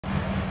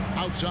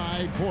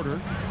Outside, Porter.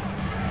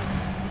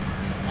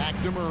 Back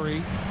to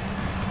Murray.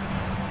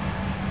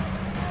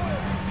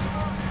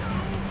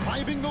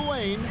 Driving the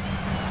lane.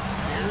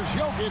 Here's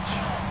Jokic.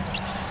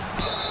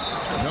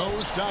 No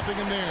stopping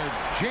him there.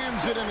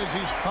 Jams it in as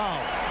he's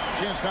fouled.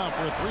 Chance now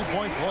for a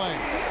three-point play.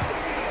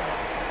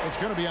 It's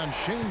going to be on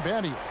Shane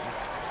Battier.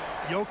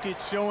 Jokic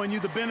showing you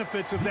the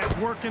benefits of that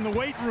work in the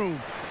weight room.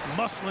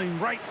 Muscling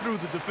right through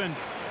the defender.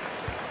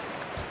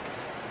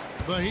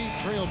 The Heat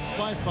trailed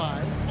by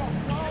 5.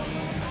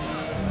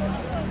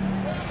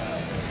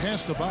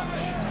 Pass to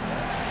Bosh.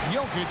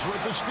 Jokic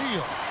with the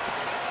steal.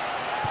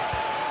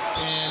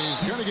 And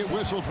he's going to get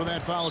whistled for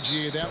that foul,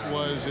 G. That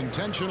was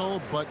intentional,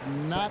 but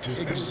not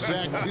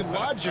exactly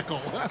logical.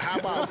 How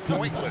about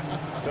pointless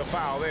to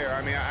foul there?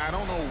 I mean, I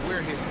don't know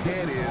where his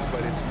head is,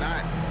 but it's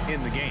not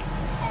in the game.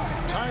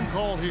 Time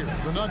called here.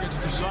 The Nuggets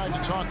decide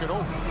to talk it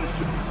over.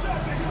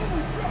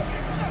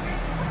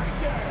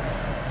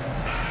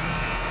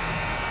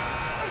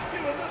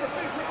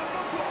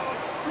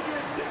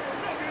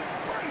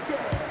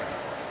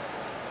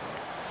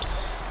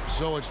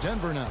 So it's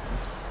Denver now.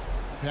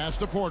 Pass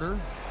to Porter.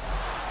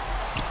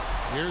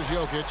 Here's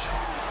Jokic.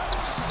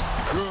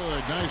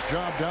 Good. Nice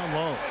job down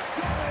low.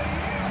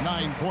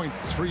 9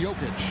 points for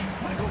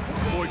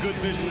Jokic. Boy, good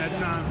vision that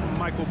time from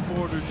Michael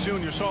Porter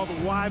Jr. Saw the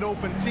wide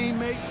open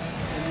teammate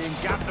and then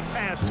got the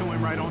pass to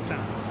him right on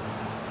time.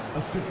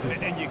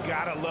 And you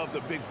gotta love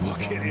the big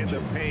bucket in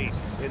the paint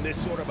in this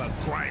sort of a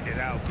grinded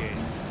out game.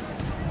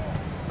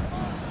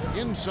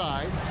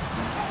 Inside.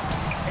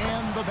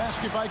 And the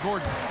basket by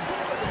Gordon.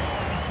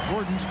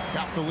 Gordon's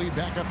got the lead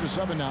back up to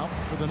 7 now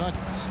for the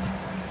Nuggets.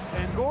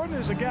 And Gordon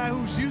is a guy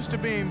who's used to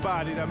being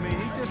bodied. I mean,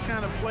 he just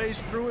kind of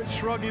plays through it,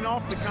 shrugging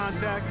off the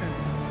contact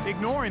and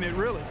ignoring it,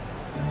 really.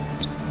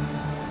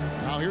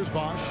 Now here's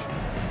Bosh.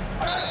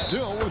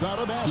 Still without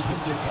a basket.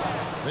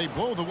 They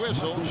blow the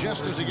whistle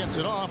just as he gets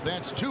it off.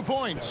 That's 2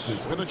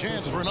 points with a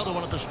chance for another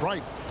one at the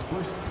stripe.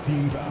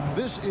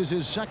 This is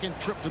his second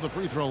trip to the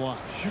free throw line.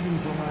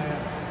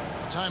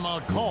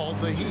 Timeout called,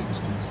 the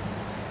Heat.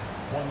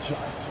 One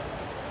shot.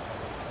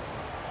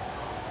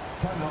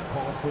 Timeout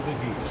call for the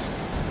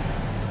Heat.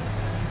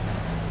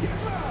 Get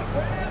up,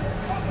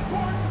 fans, on the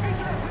court,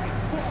 Major Heat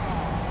Squad.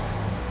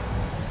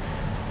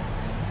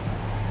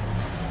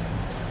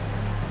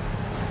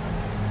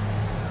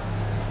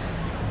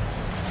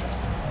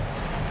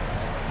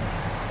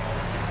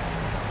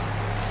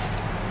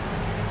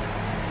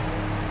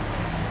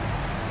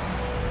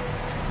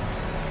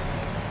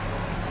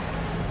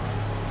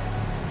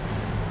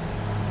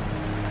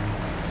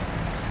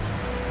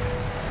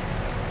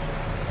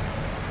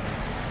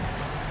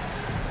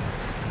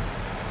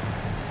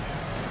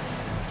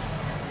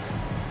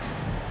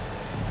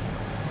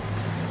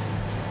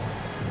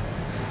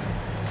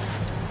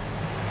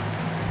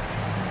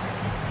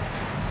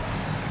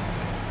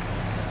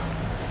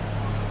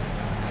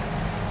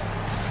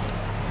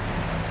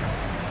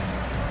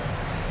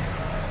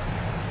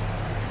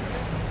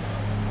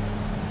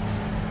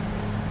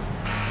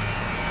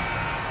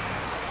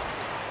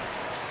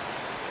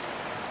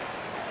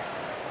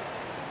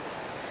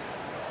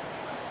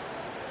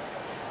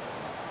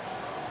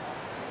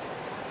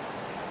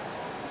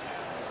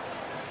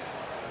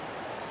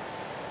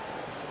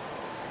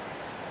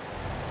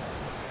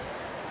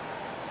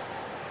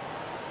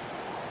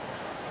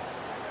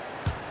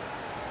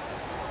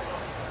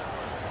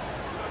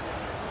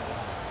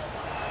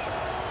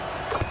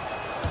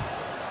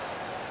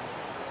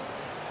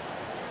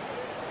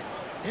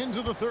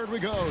 Into the third we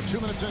go. 2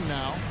 minutes in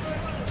now.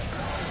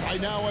 Right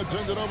now, let's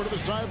send it over to the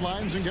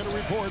sidelines and get a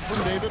report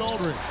from David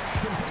Aldridge.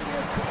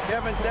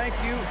 Kevin, thank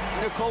you.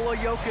 Nikola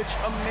Jokic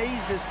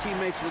amazes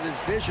teammates with his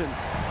vision.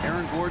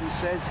 Aaron Gordon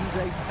says he's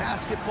a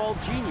basketball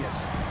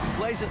genius. He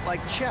plays it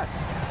like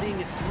chess, seeing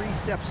it 3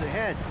 steps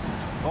ahead.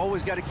 You've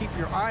always got to keep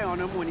your eye on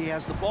him when he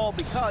has the ball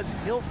because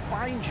he'll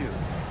find you.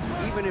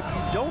 Even if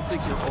you don't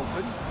think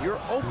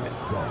you're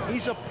open.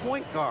 He's a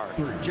point guard,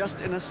 just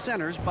in a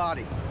center's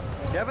body.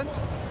 Kevin?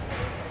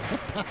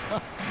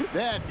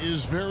 That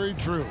is very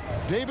true.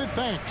 David,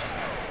 thanks.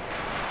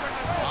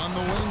 On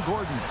the wing,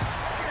 Gordon.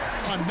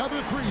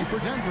 Another 3 for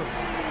Denver.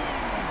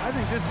 I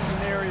think this is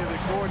an area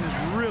that Gordon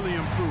has really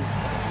improved.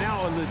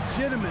 Now a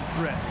legitimate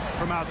threat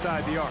from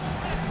outside the arc.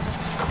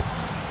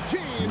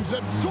 James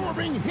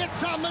absorbing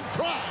hits on the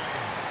drive.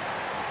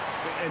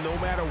 And no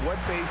matter what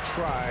they've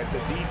tried, the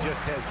D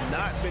just has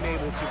not been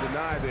able to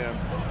deny them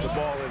the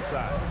ball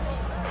inside.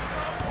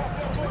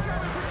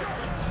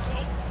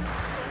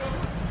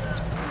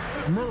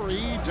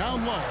 Murray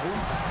down low.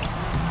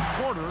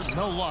 Porter,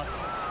 no luck.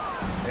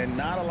 And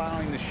not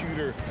allowing the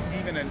shooter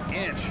even an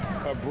inch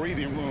of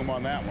breathing room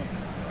on that one.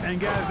 And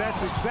guys,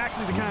 that's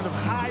exactly the kind of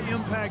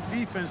high-impact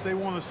defense they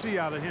want to see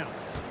out of him.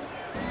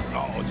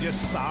 Oh,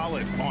 just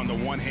solid on the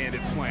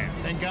one-handed slam.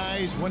 And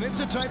guys, when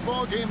it's a tight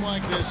ball game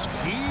like this,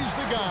 he's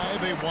the guy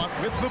they want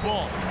with the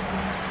ball.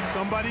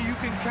 Somebody you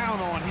can count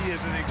on. He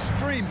is an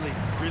extremely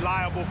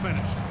reliable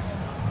finisher.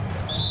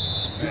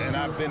 And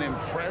I've been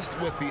impressed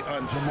with the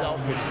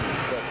unselfishness,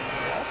 but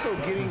also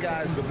getting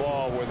guys the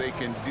ball where they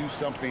can do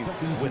something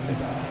with it.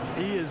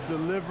 He is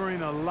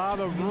delivering a lot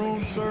of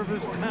room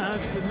service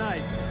times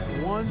tonight.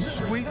 One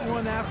sweet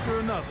one after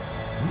another.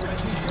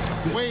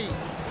 Wade.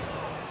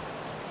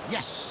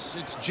 Yes,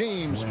 it's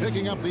James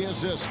picking up the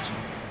assist.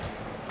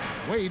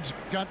 Wade's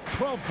got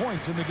 12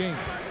 points in the game.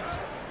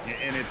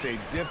 And it's a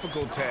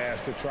difficult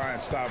task to try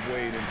and stop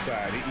Wade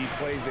inside. He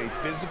plays a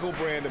physical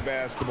brand of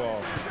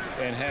basketball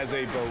and has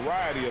a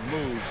variety of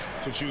moves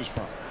to choose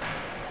from.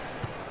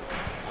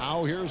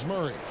 Now here's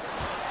Murray.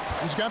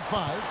 He's got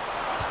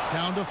 5.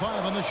 Down to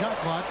 5 on the shot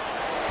clock.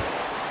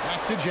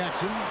 Back to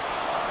Jackson.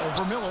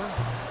 Over Miller.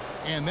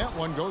 And that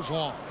one goes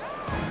long.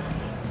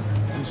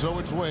 And so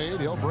it's Wade.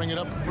 He'll bring it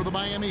up for the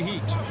Miami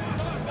Heat.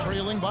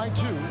 Trailing by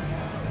 2.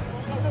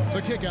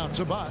 The kick out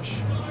to Bosh.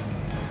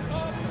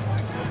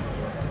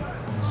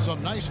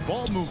 Some nice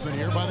ball movement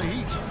here by the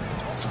Heat.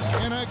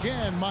 And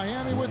again,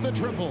 Miami with the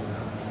triple.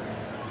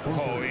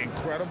 Oh,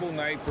 incredible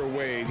night for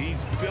Wade.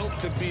 He's built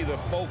to be the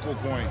focal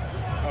point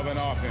of an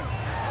offense.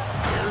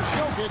 Here's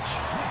Jokic.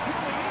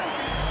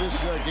 This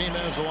game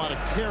has a lot of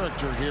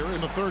character here in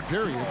the third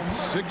period.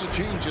 6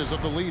 changes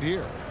of the lead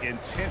here.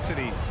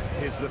 Intensity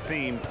is the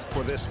theme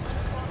for this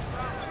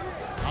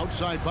one.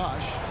 Outside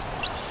Bosh.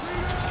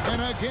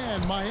 And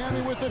again,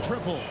 Miami with the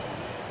triple.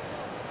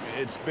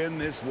 It's been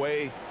this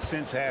way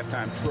since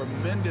halftime.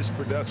 Tremendous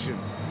production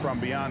from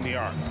beyond the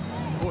arc.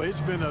 Boy,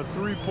 it's been a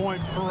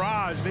three-point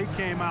barrage. They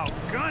came out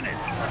gunning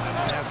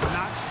and have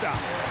not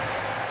stopped.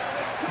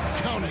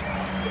 Counting.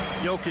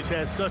 Jokic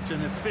has such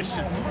an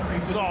efficient,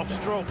 soft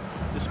stroke,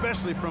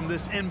 especially from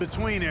this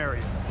in-between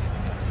area.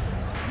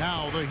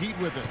 Now the Heat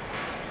with it.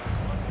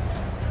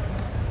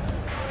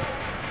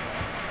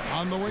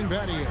 On the wing,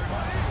 Battier.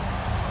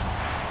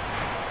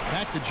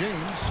 Back to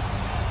James.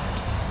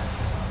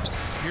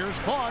 Here's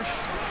Bosh.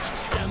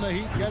 And the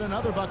Heat get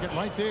another bucket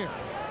right there.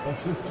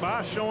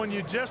 Bosh showing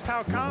you just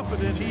how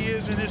confident he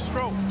is in his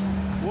stroke.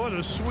 What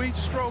a sweet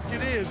stroke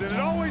it is, and it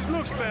always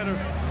looks better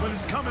when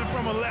it's coming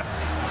from a lefty.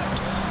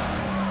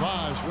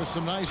 Bosh with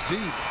some nice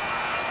deep.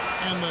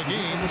 And the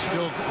game is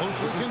still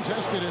closely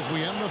contested as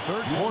we end the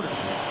third quarter.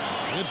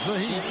 It's the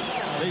Heat.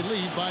 They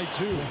lead by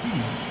 2.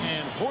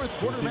 And fourth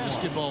quarter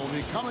basketball will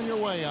be coming your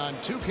way on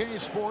 2K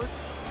Sport.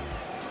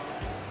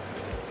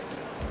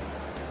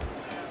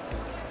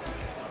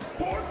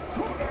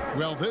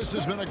 Well, this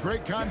has been a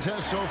great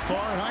contest so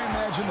far, and I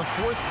imagine the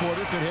fourth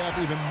quarter could have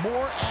even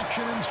more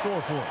action in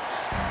store for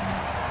us.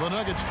 The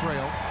Nuggets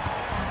trail.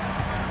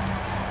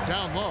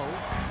 Down low.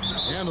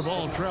 And the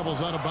ball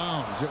travels out of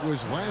bounds. It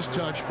was last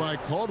touched by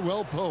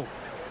Caldwell Pope.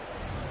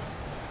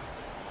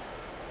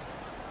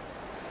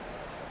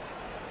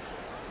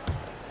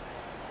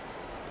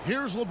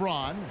 Here's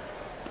LeBron.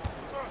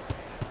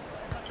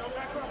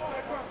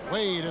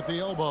 Wade at the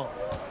elbow.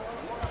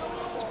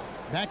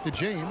 Back to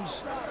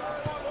James.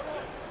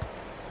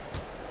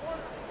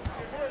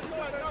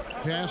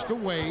 Pass to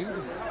Wade.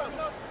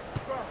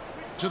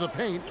 To the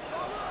paint.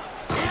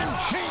 And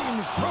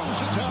James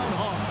throws it down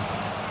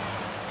hard.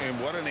 And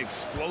what an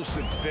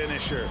explosive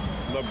finisher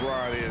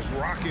LeBron is,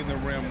 rocking the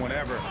rim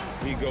whenever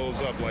he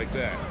goes up like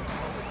that.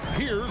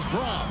 Here's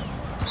Brown.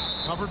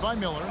 Covered by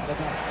Miller.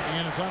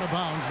 And it's out of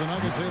bounds. The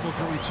Nuggets able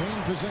to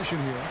retain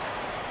possession here.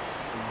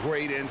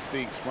 Great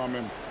instincts from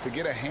him to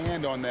get a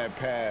hand on that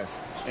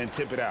pass and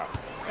tip it out.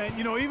 And,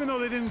 you know, even though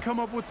they didn't come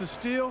up with the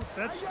steal,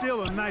 that's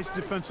still a nice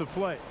defensive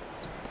play.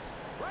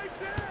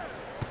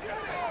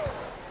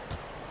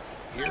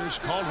 Here's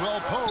Caldwell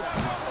Pope.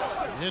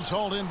 It's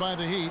hauled in by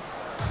the Heat.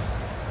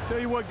 Tell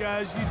you what,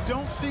 guys, you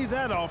don't see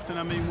that often.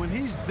 I mean, when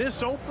he's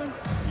this open,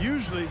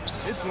 usually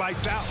it's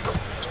lights out.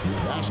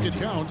 Basket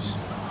counts.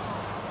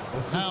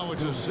 Now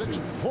it's a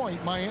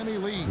 6-point Miami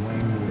lead.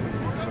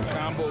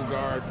 Combo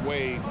guard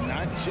Wade,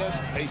 not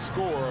just a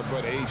scorer,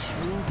 but a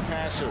shrewd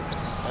passer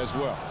as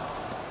well.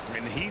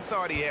 And he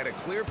thought he had a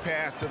clear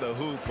path to the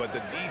hoop, but the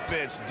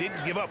defense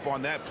didn't give up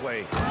on that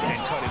play and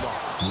cut him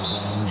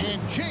off.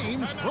 And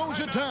James throws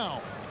it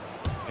down.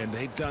 And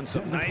they've done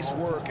some nice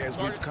work as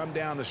we've come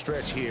down the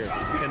stretch here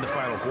in the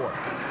final quarter.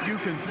 You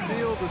can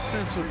feel the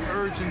sense of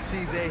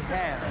urgency they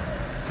have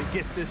to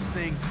get this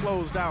thing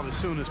closed out as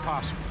soon as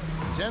possible.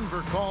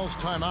 Denver calls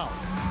timeout.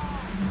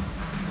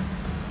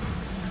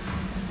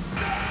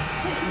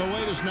 And the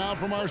latest now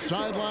from our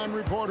sideline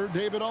reporter,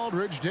 David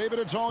Aldridge. David,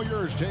 it's all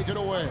yours. Take it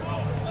away.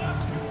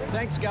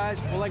 Thanks, guys.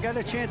 Well, I got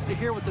a chance to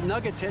hear what the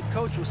Nuggets head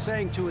coach was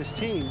saying to his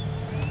team.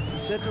 He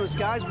said to his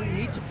guys, we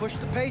need to push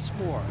the pace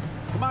more.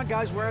 Come on,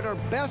 guys, we're at our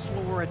best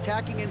when we're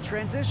attacking in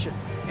transition.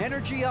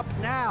 Energy up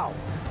now.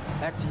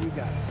 Back to you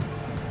guys.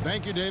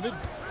 Thank you, David.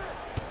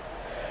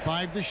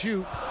 5 to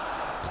shoot.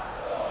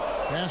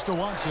 Pass to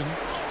Watson.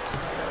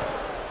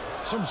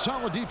 Some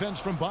solid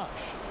defense from Bosh.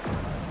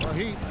 The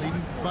Heat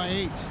leading by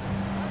 8.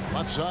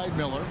 Left side,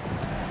 Miller.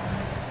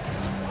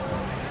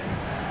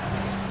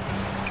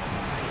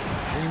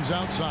 James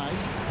outside.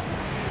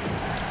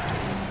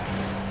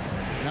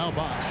 Now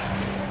Bosh.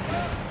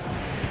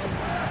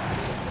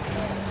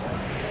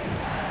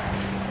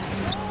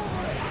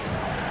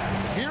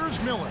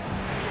 Here's Miller.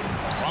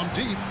 From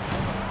deep.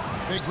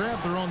 They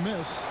grab their own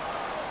miss.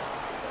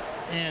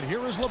 And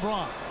here is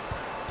LeBron.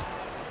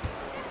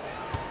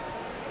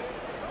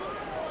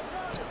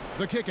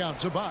 The kick out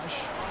to Bosh.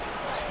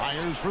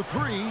 Fires for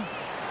three.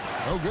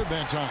 No good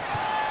that time.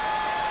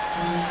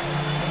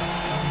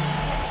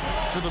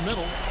 To the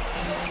middle.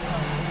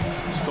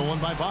 Stolen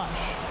by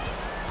Bosh.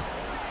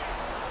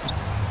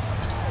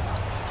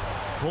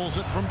 Pulls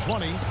it from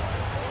 20.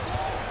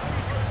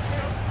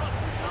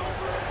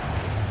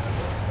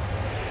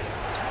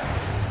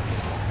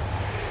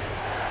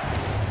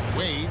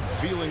 Wade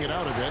feeling it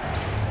out a bit.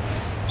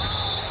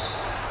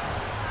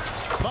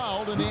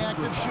 Fouled in the act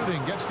of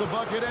shooting. Gets the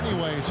bucket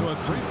anyway, so a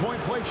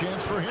three-point play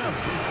chance for him.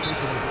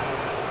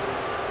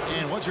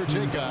 And what's your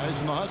take, guys,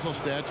 in the hustle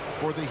stats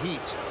for the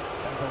Heat?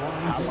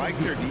 I like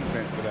their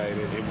defense today,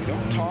 and we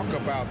don't talk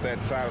about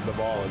that side of the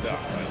ball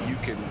enough. You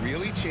can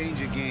really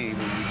change a game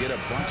when you get a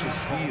bunch of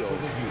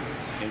steals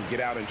and get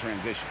out in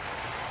transition.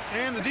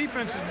 And the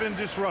defense has been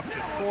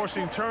disruptive,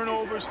 forcing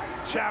turnovers,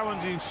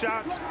 challenging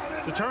shots.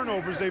 The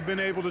turnovers they've been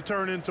able to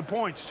turn into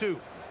points, too.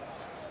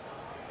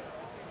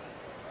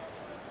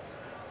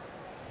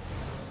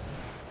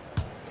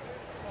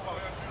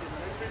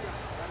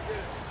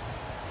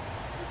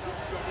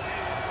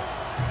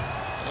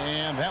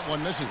 And that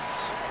one misses.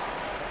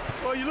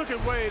 Well, you look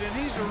at Wade, and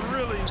he's a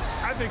really,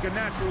 I think, a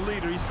natural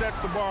leader. He sets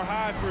the bar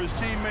high for his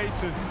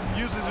teammates and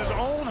uses his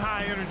own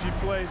high-energy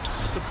play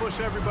to push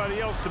everybody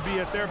else to be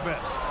at their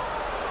best.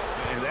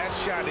 And that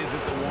shot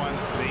isn't the one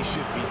they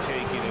should be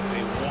taking if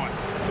they want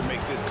to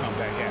make this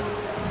comeback happen.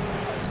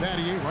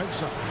 Battier right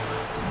side.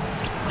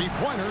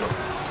 Three-pointer.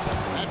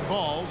 That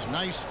falls.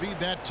 Nice feed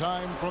that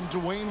time from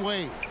Dwayne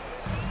Wade.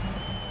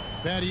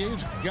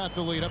 Battier's got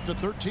the lead up to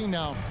 13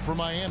 now for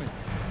Miami.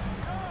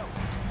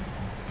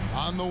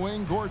 On the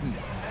wing, Gordon.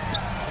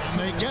 And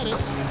they get it.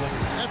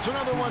 That's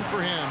another one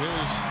for him.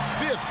 His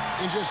fifth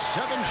in just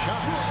 7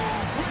 shots.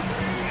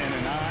 And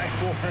an eye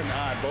for an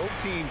eye. Both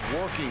teams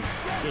working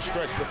to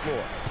stretch the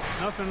floor.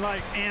 Nothing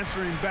like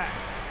answering back.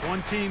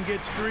 One team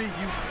gets 3,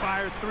 you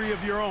fire 3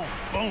 of your own.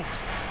 Boom.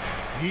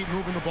 Heat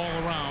moving the ball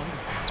around.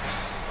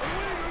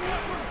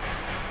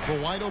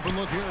 The wide open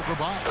look here for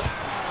Bosh.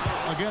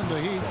 Again, the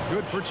Heat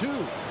good for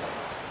 2.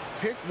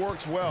 Pick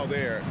works well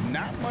there.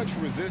 Not much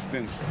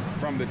resistance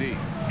from the D.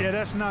 Yeah,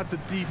 that's not the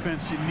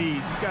defense you need.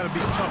 You got to be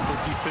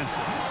tougher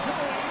defensive.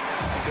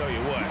 I tell you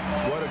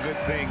what a good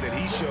thing that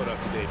he showed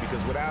up today,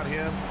 because without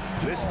him,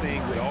 this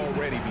thing would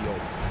already be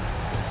over.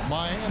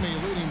 Miami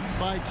leading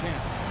by 10.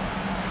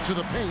 To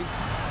the paint.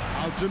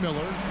 Out to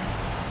Miller.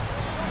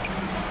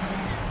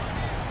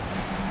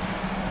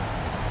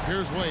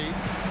 Here's Wade.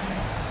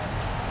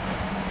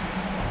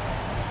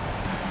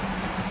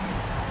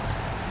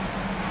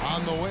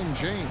 On the wing,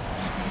 James.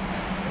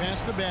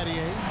 Pass to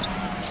Battier.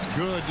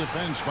 Good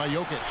defense by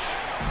Jokic.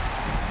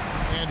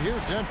 And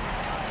here's Denver.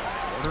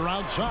 Order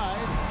outside.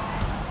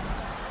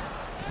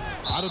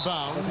 Out of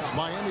bounds.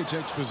 Miami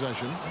takes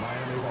possession.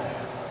 Miami ball.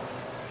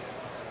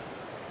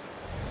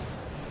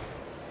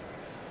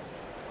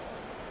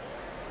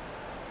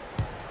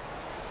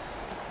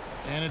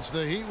 And it's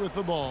the Heat with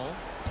the ball.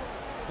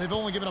 They've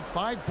only given up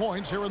 5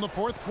 points here in the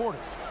 4th quarter.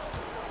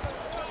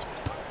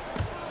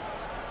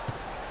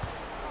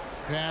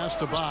 Pass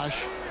to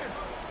Bosh.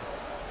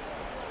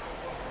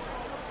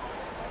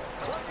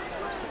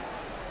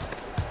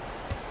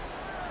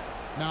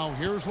 Now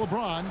here's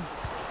LeBron.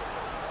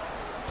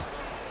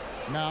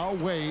 Now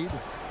Wade.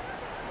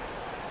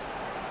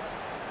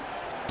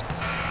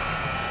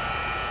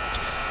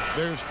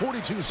 There's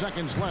 42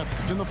 seconds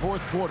left in the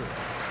 4th quarter.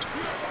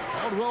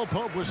 Caldwell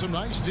Pope with some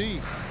nice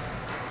D.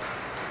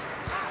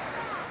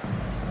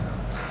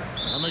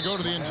 And they go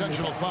to the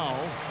intentional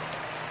foul.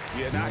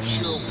 Yeah, not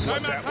sure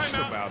what that was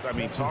about. I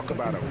mean, talk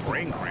about a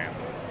brain cramp.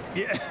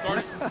 Yeah,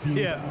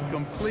 yeah,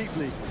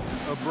 completely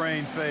a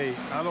brain fade.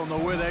 I don't know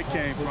where that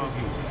came from.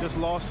 Just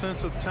lost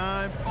sense of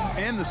time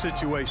and the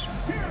situation.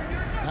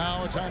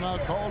 Now a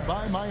timeout called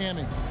by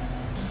Miami.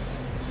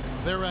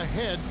 They're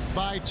ahead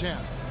by 10.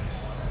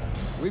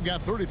 We've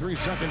got 33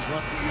 seconds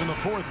left in the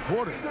 4th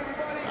quarter.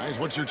 Guys,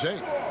 what's your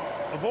take?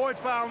 Avoid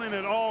fouling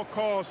at all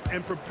costs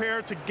and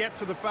prepare to get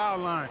to the foul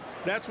line.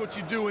 That's what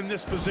you do in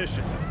this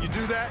position. You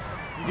do that,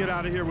 you get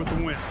out of here with the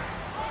win.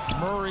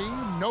 Murray,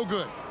 no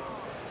good.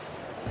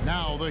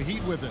 Now the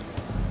Heat with it.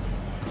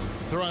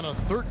 They're on a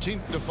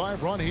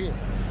 13-5 run here.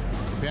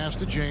 Pass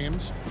to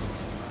James.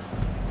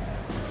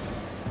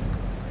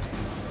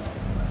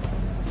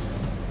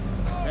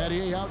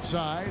 Battier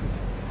outside.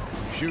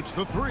 Shoots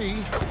the 3.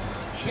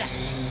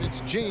 Yes,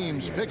 it's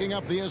James picking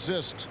up the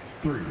assist.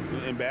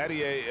 And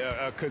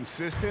Battier, a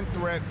consistent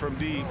threat from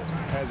deep,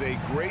 has a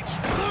great...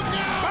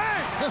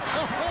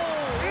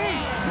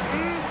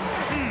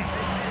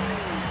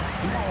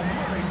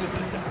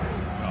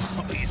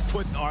 He's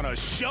putting on a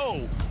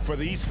show for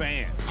these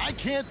fans. I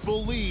can't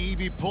believe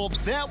he pulled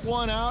that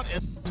one out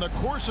in the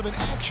course of an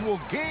actual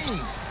game.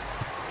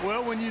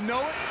 Well, when you know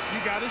it,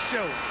 you got to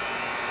show it.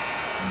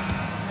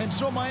 And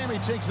so Miami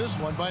takes this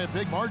one by a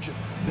big margin.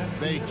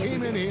 They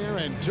came in here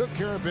and took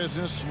care of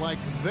business like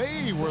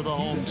they were the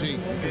home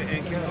team.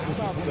 And how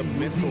about the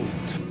mental